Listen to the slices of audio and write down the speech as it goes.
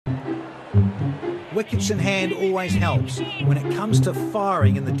Wickets in hand always helps when it comes to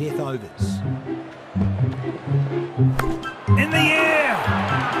firing in the death overs. In the air!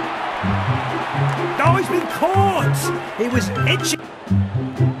 Oh, he's been caught! He was itching.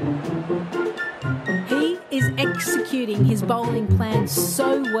 He is executing his bowling plan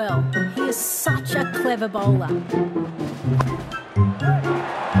so well. He is such a clever bowler.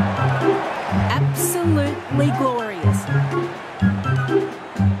 Absolutely glorious.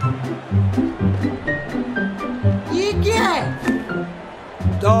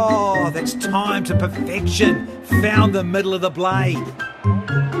 Oh, that's time to perfection. Found the middle of the blade.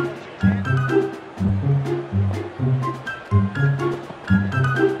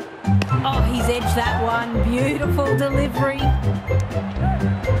 Oh, he's edged that one. Beautiful delivery.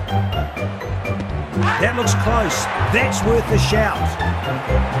 That looks close. That's worth a shout.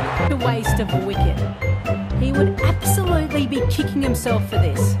 A waste of a wicket. He would absolutely be kicking himself for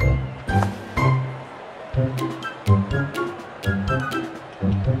this.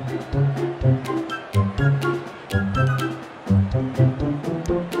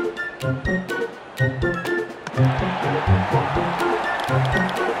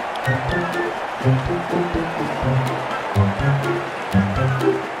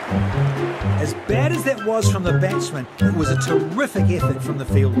 As bad as that was from the batsman, it was a terrific effort from the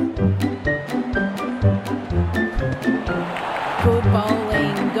fielder. Good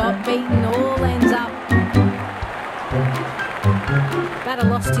bowling, got beaten, all ends up. Batter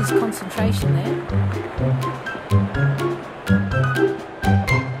lost his concentration there.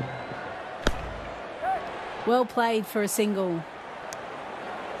 Well played for a single.